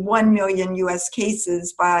be 1 million U.S.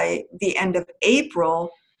 cases by the end of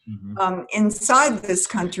April inside this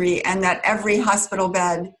country, and that every hospital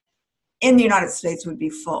bed in the United States would be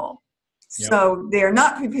full. Yep. So they're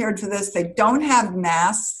not prepared for this. They don't have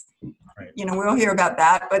masks. Right. You know, we'll hear about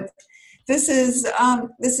that. But this is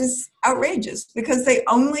outrageous because they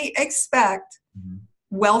only expect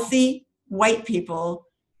wealthy white people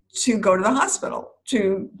to go to the hospital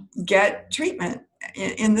to get treatment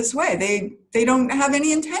in this way. They don't have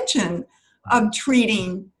any intention of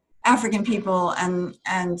treating African people and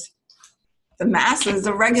the masses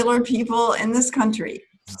of regular people in this country.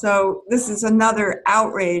 So this is another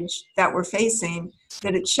outrage that we're facing,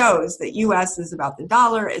 that it shows that U.S. is about the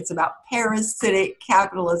dollar, it's about parasitic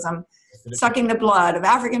capitalism, sucking the blood of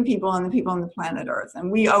African people and the people on the planet Earth,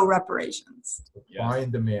 and we owe reparations. Supply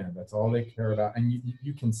and demand, that's all they care about. And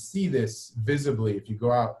you can see this visibly if you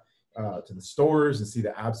go out to the stores and see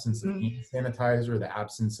the absence of hand sanitizer, the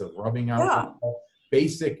absence of rubbing alcohol,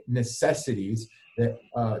 basic necessities that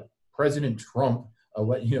President Trump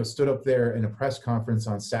stood up there in a press conference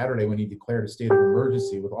on Saturday when he declared a state of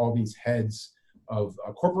emergency with all these heads of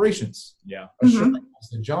corporations. Yeah. The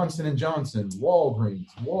Johnson & Johnson, Walgreens,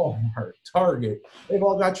 Walmart, Target, they've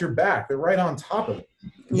all got your back. They're right on top of it.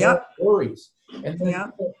 Yeah. Stories. And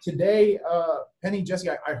then today, Penny, Jesse,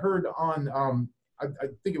 I heard on, I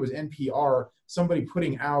think it was NPR, somebody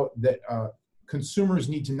putting out that consumers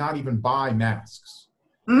need to not even buy masks.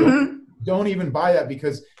 Don't even buy that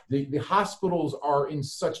because the hospitals are in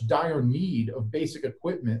such dire need of basic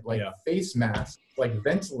equipment like face masks, like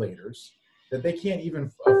ventilators, that they can't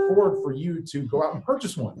even afford for you to go out and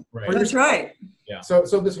purchase one. Right. That's right. Yeah. So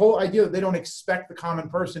this whole idea that they don't expect the common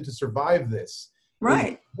person to survive this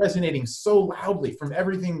is resonating so loudly from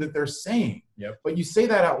everything that they're saying. Yep. But you say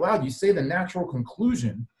that out loud, you say the natural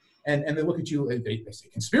conclusion, and they look at you, they say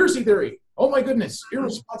conspiracy theory. Oh my goodness,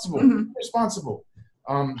 irresponsible, irresponsible.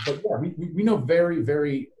 But yeah, we know very,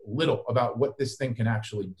 very little about what this thing can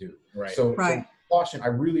actually do. Right. So caution, I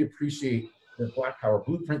really appreciate the Black Power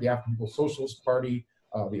Blueprint, the African People's Socialist Party,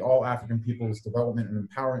 the All African People's Development and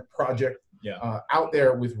Empowerment Project, out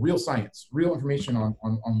there with real science, real information on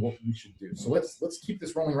what we should do. So let's keep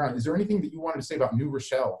this rolling around. Is there anything that you wanted to say about New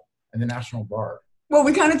Rochelle and the National Guard? Well,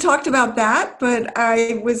 we kind of talked about that, but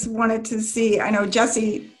I wanted to see, I know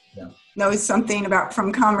Jesse knows something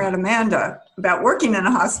from Comrade Amanda about working in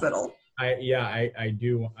a hospital. I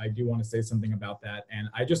do want to say something about that, and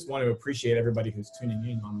I just want to appreciate everybody who's tuning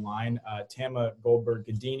in online. Tama Goldberg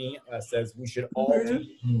Gadini says we should all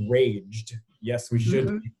be enraged. Yes, we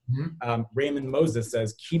should. Raymond Moses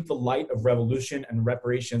says keep the light of revolution and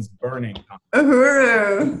reparations burning.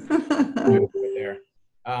 There.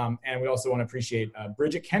 And we also want to appreciate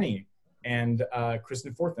Bridget Kenny and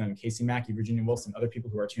Kristen Forthen, Casey Mackey, Virginia Wilson, other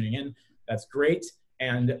people who are tuning in. That's great.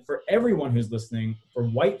 And for everyone who's listening, for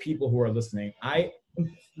white people who are listening, I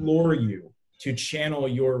implore you to channel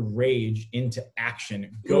your rage into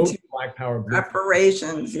action. Go to Black Power Blueprint.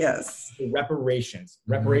 Reparations, yes. Reparations.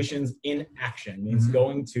 Reparations in action means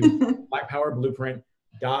going to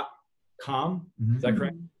blackpowerblueprint.com. Is that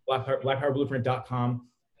correct? Blackpowerblueprint.com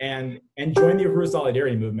and join the Uhuru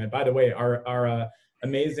Solidarity Movement. By the way, our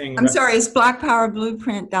amazing... I'm sorry, it's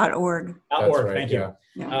blackpowerblueprint.org. Right, thank you.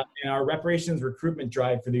 Yeah. And our reparations recruitment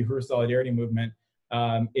drive for the Uhuru Solidarity Movement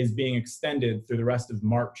is being extended through the rest of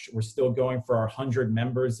March. We're still going for our 100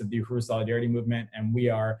 members of the Uhuru Solidarity Movement, and we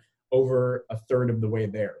are over a third of the way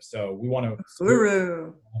there. So we want to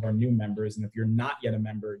have our new members, and if you're not yet a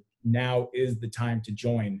member, now is the time to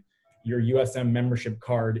join. Your USM membership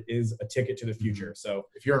card is a ticket to the future. So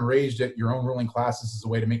if you're enraged at your own ruling class, this is a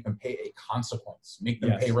way to make them pay a consequence, make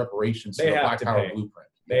them pay reparations to the Black Power Blueprint.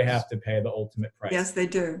 They have to pay the ultimate price. Yes, they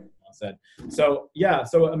do. So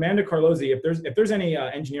Amanda Carlozzi, if there's any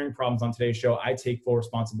engineering problems on today's show, I take full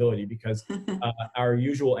responsibility because our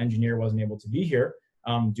usual engineer wasn't able to be here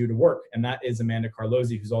due to work, and that is Amanda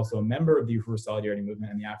Carlozzi, who's also a member of the Uhuru Solidarity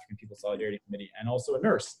Movement and the African People's Solidarity Committee, and also a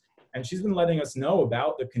nurse. And she's been letting us know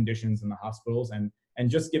about the conditions in the hospitals and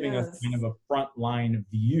just giving us kind of a frontline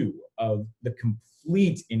view of the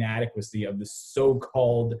complete inadequacy of the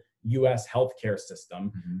so-called U.S. healthcare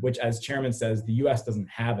system, which, as Chairman says, the U.S. doesn't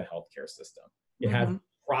have a healthcare system. It has a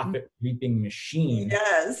profit-reaping machine.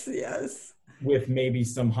 Yes, yes. With maybe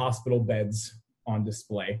some hospital beds on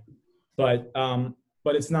display, but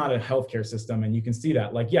it's not a healthcare system, and you can see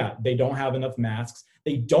that. Like, yeah, they don't have enough masks.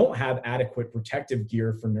 They don't have adequate protective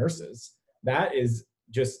gear for nurses. That is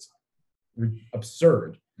just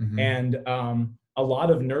absurd. And a lot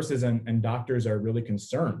of nurses and doctors are really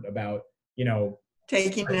concerned about,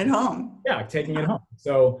 taking it home. Yeah, taking it home.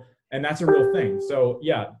 So, and that's a real thing. So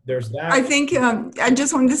yeah, there's that. I think I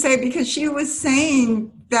just wanted to say, because she was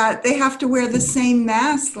saying that they have to wear the same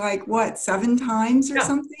mask, like what, 7 times or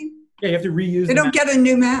something? Yeah, you have to reuse. They don't get a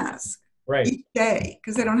new mask each day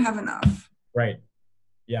because they don't have enough. Right.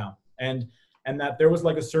 Yeah. And that there was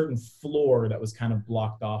like a certain floor that was kind of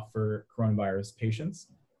blocked off for coronavirus patients.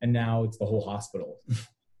 And now it's the whole hospital.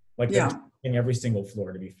 They're in every single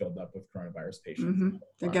floor to be filled up with coronavirus patients.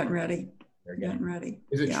 They're getting ready. They're getting ready.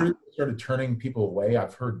 Is it true that they started turning people away?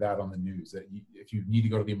 I've heard that on the news, that if you need to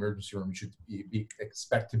go to the emergency room, you should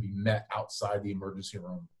expect to be met outside the emergency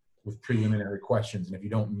room with preliminary questions. And if you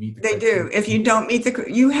don't meet the criteria, if you don't meet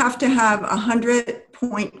you have to have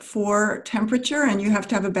 100.4 temperature and you have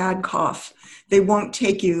to have a bad cough. They won't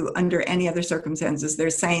take you under any other circumstances.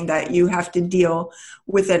 They're saying that you have to deal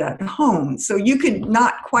with it at home. So you could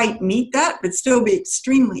not quite meet that, but still be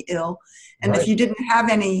extremely ill. And if you didn't have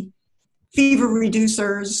any fever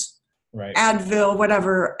reducers, Advil,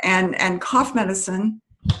 whatever, and cough medicine,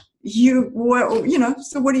 so what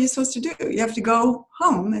are you supposed to do? You have to go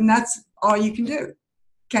home, and that's all you can do.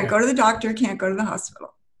 Can't go to the doctor, can't go to the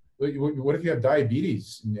hospital. What if you have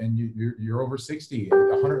diabetes and you're over 60?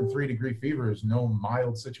 103-degree fever is no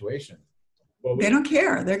mild situation. Well, they don't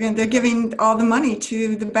care. They're giving all the money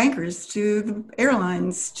to the bankers, to the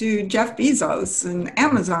airlines, to Jeff Bezos and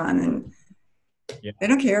Amazon, and they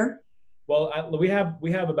don't care. Well, we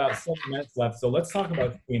have about 7 minutes left, so let's talk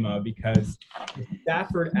about FEMA, because the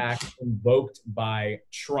Stafford Act invoked by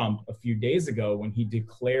Trump a few days ago when he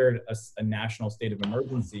declared a national state of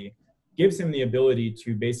emergency gives him the ability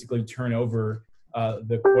to basically turn over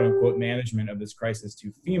the quote-unquote management of this crisis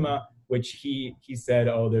to FEMA, which he said,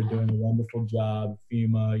 oh, they're doing a wonderful job,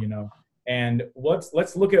 FEMA, And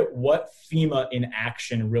let's look at what FEMA in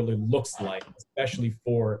action really looks like, especially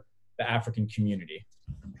for the African community.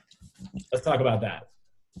 Let's talk about that.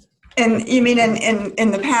 And you mean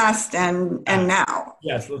in the past and now?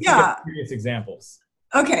 Yes, let's look at previous examples.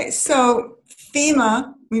 Okay, so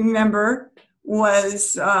FEMA, remember,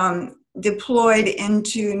 was deployed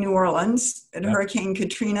into New Orleans at Hurricane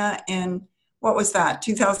Katrina in,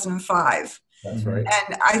 2005. That's right.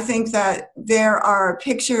 And I think that there are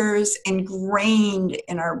pictures ingrained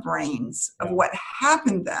in our brains of what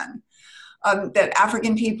happened then, that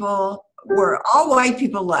African people all white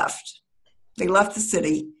people left. They left the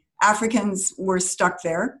city. Africans were stuck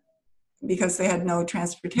there because they had no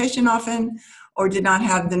transportation often, or did not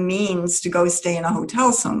have the means to go stay in a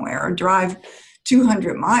hotel somewhere or drive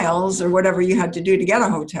 200 miles or whatever you had to do to get a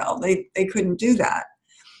hotel. They couldn't do that.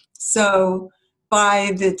 So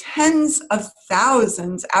by the tens of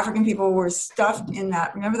thousands, African people were stuffed in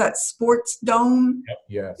that. Remember that sports dome?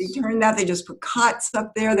 Yes. They turned that. They just put cots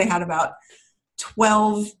up there. They had about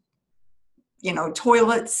 12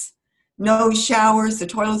 toilets, no showers. The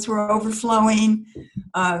toilets were overflowing.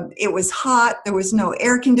 It was hot. There was no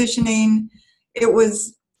air conditioning. It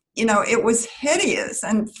was hideous.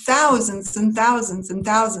 And thousands and thousands and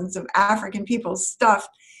thousands of African people stuffed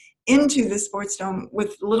into the sports dome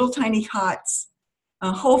with little tiny cots,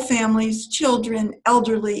 whole families, children,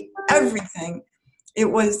 elderly, everything. It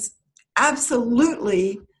was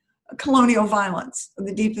absolutely colonial violence of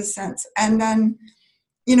the deepest sense. And then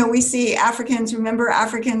we see Africans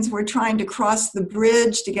were trying to cross the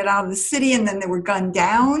bridge to get out of the city, and then they were gunned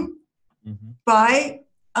down by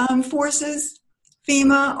forces,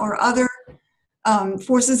 FEMA or other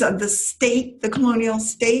forces of the state, the colonial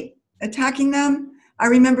state, attacking them. I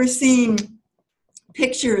remember seeing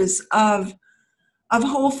pictures of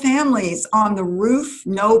whole families on the roof,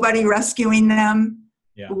 nobody rescuing them,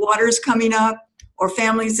 the water's coming up, or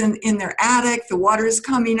families in their attic, the water's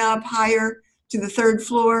coming up higher to the 3rd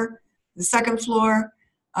floor, the 2nd floor,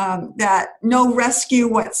 that no rescue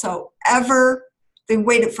whatsoever. They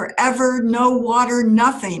waited forever, no water,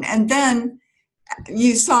 nothing. And then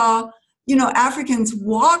you saw, Africans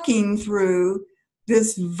walking through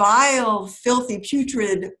this vile, filthy,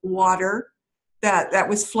 putrid water that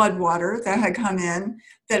was flood water that had come in,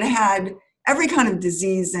 that had every kind of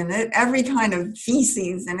disease in it, every kind of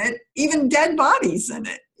feces in it, even dead bodies in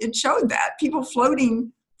it. It showed that. People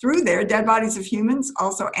floating through there, dead bodies of humans,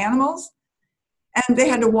 also animals. And they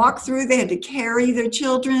had to walk through, they had to carry their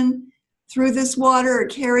children through this water or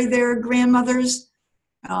carry their grandmothers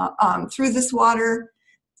through this water.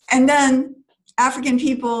 And then African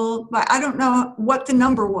people, I don't know what the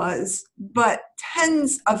number was, but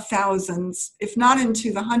tens of thousands, if not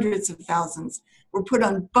into the hundreds of thousands, were put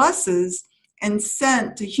on buses and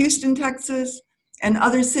sent to Houston, Texas, and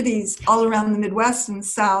other cities all around the Midwest and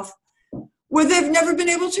South, where they've never been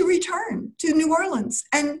able to return to New Orleans.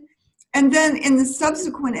 And then in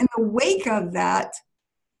the wake of that,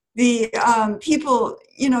 the people,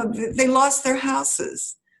 they lost their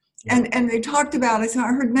houses. And they talked about, I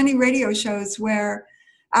heard many radio shows where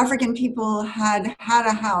African people had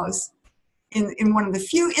a house in one of the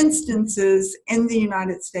few instances in the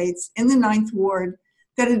United States, in the Ninth Ward,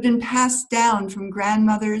 that had been passed down from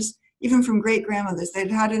grandmothers, even from great-grandmothers.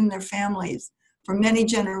 They'd had it in their families for many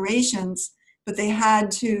generations, but they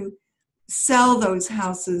had to sell those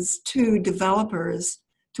houses to developers,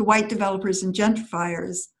 to white developers and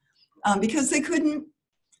gentrifiers, because they couldn't,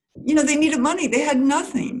 they needed money. They had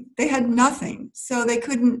nothing. So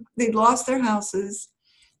they lost their houses.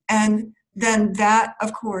 And then that,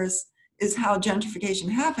 of course, is how gentrification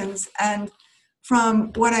happens. And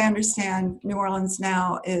from what I understand, New Orleans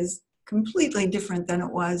now is completely different than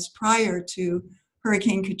it was prior to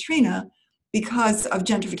Hurricane Katrina because of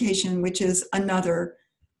gentrification, which is another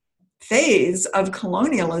phase of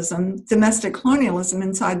colonialism, domestic colonialism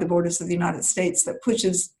inside the borders of the United States that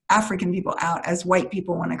pushes African people out as white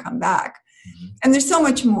people want to come back. Mm-hmm. And there's so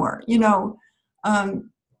much more,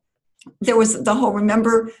 there was the whole,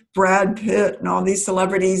 remember Brad Pitt and all these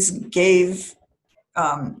celebrities gave,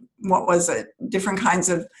 different kinds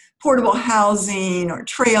of portable housing or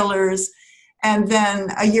trailers. And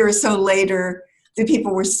then a year or so later, the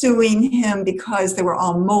people were suing him because they were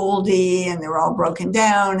all moldy and they were all broken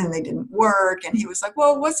down and they didn't work. And he was like,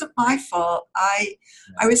 well, it wasn't my fault. I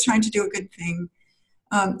was trying to do a good thing.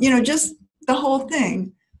 Just the whole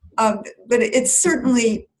thing. But it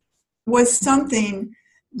certainly was something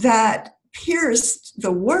that pierced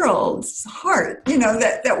the world's heart,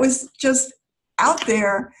 that was just out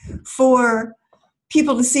there for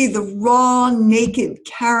people to see the raw, naked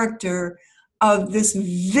character of this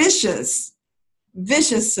vicious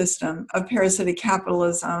system of parasitic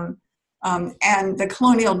capitalism and the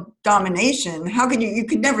colonial domination. How could you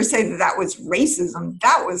could never say that was racism.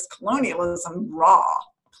 That was colonialism, raw,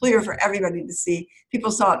 clear for everybody to see. People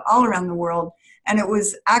saw it all around the world. And it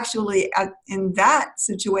was actually in that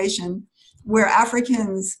situation where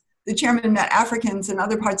the chairman met Africans in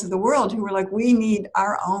other parts of the world who were like, we need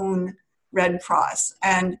our own Red Cross.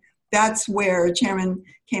 And that's where Chairman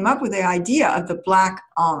came up with the idea of the Black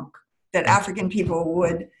Ankh, that African people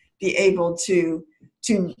would be able to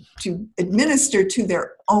administer to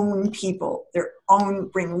their own people,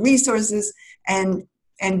 bring resources and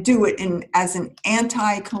do it as an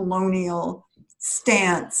anti-colonial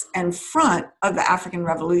stance and front of the African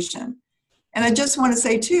Revolution. And I just want to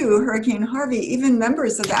say too, Hurricane Harvey, even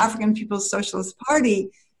members of the African People's Socialist Party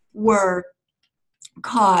were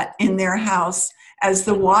caught in their house as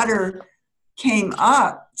the water came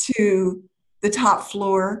up to the top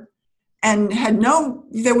floor and they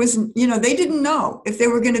didn't know if they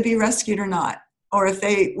were going to be rescued or not, or if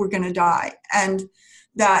they were going to die. And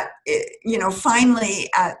that, finally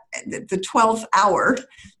at the 12th hour,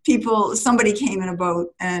 somebody came in a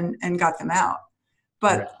boat and got them out.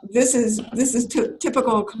 But this is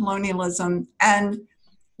typical colonialism. And,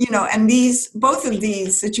 both of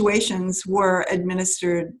these situations were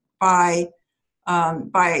administered by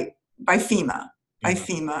FEMA,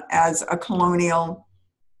 as a colonial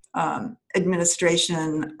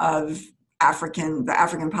administration of the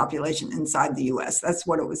African population inside the U.S. That's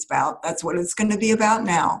what it was about. That's what it's going to be about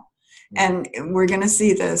now. And we're going to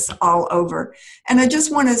see this all over. And I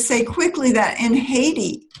just want to say quickly that in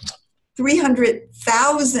Haiti,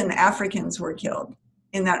 300,000 Africans were killed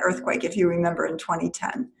in that earthquake, if you remember, in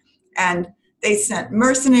 2010. And they sent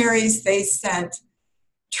mercenaries, they sent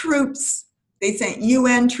troops, they sent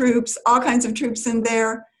UN troops, all kinds of troops in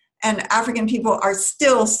there. And African people are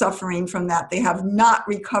still suffering from that. They have not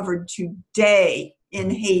recovered today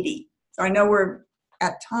in Haiti. So I know we're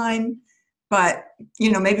at time, but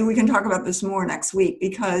maybe we can talk about this more next week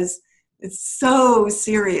because it's so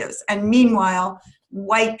serious. And meanwhile,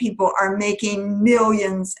 white people are making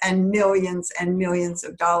millions and millions and millions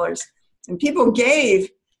of dollars. And people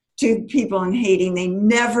gave to people in Haiti, and they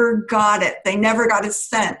never got it. They never got a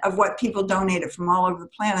cent of what people donated from all over the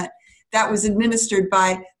planet. That was administered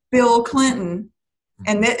by Bill Clinton,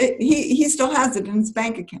 and he still has it in his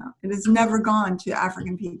bank account. It has never gone to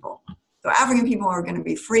African people. So African people are going to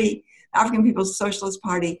be free. The African People's Socialist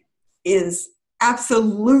Party is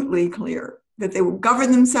absolutely clear that they will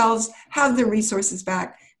govern themselves, have their resources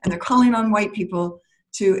back, and they're calling on white people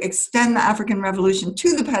to extend the African Revolution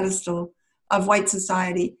to the pedestal of white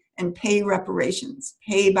society and pay reparations,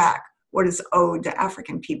 pay back what is owed to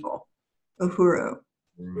African people. Uhuru.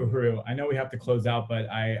 Uhuru. I know we have to close out, but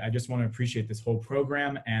I just want to appreciate this whole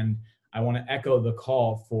program, and I want to echo the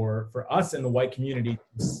call for us in the white community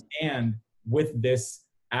to stand with this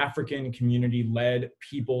African community-led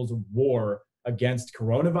people's war against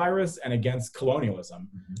coronavirus and against colonialism.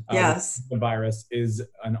 Yes. The virus is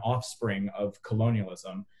an offspring of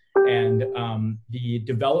colonialism. And the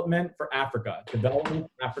Development for Africa,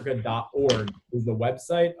 developmentforafrica.org is the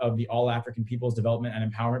website of the All African Peoples Development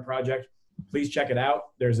and Empowerment Project. Please check it out.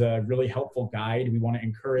 There's a really helpful guide. We want to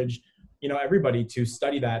encourage everybody to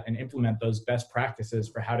study that and implement those best practices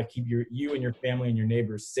for how to keep you and your family and your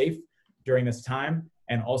neighbors safe during this time,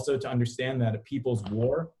 and also to understand that a people's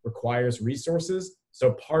war requires resources.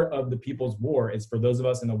 So part of the people's war is for those of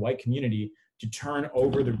us in the white community to turn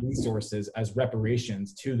over the resources as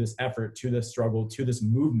reparations to this effort, to this struggle, to this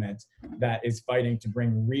movement that is fighting to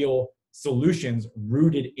bring real solutions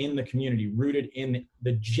rooted in the community, rooted in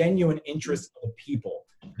the genuine interests of the people.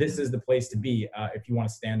 This is the place to be if you want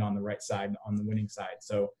to stand on the right side, on the winning side.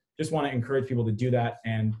 So just want to encourage people to do that.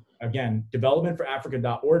 And again,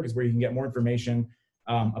 developmentforafrica.org is where you can get more information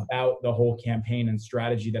about the whole campaign and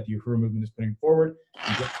strategy that the Uhuru movement is putting forward.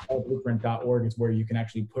 And blueprint.org is where you can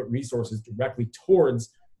actually put resources directly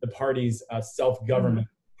towards the party's self-government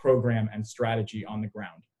program and strategy on the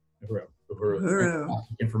ground. Uhuru.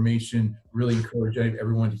 Information. Really encourage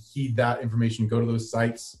everyone to heed that information. Go to those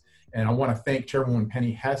sites. And I want to thank Chairwoman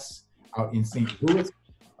Penny Hess out in St. Louis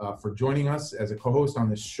for joining us as a co-host on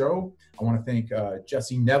this show. I want to thank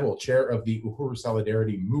Jesse Neville, chair of the Uhuru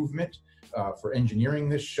Solidarity Movement, for engineering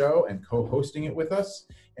this show and co-hosting it with us,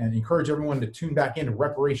 and encourage everyone to tune back into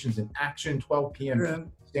Reparations in Action, 12 p.m.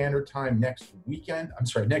 Standard Time next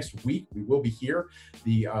week. We will be here.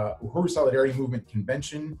 The Uhuru Solidarity Movement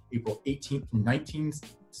Convention, April 18th through 19th.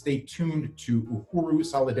 Stay tuned to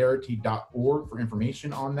uhurusolidarity.org for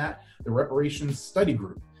information on that. The Reparations Study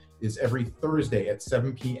Group is every Thursday at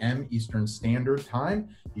 7 p.m. Eastern Standard Time.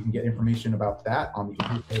 You can get information about that on the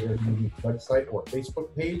Uhuru Solidarity Movement website or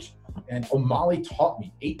Facebook page. And Omali Taught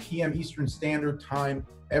Me, 8 p.m. Eastern Standard Time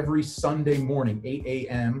every Sunday morning, 8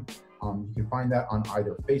 a.m. You can find that on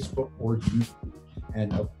either Facebook or YouTube.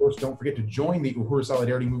 And of course, don't forget to join the Uhuru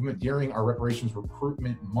Solidarity Movement during our Reparations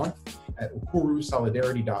Recruitment Month at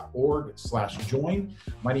uhurusolidarity.org/join.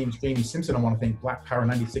 My name is Jamie Simpson. I want to thank Black Power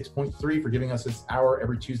 96.3 for giving us this hour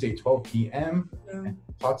every Tuesday at 12 p.m. And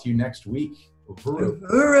talk to you next week. Uhuru.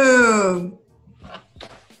 Uhuru.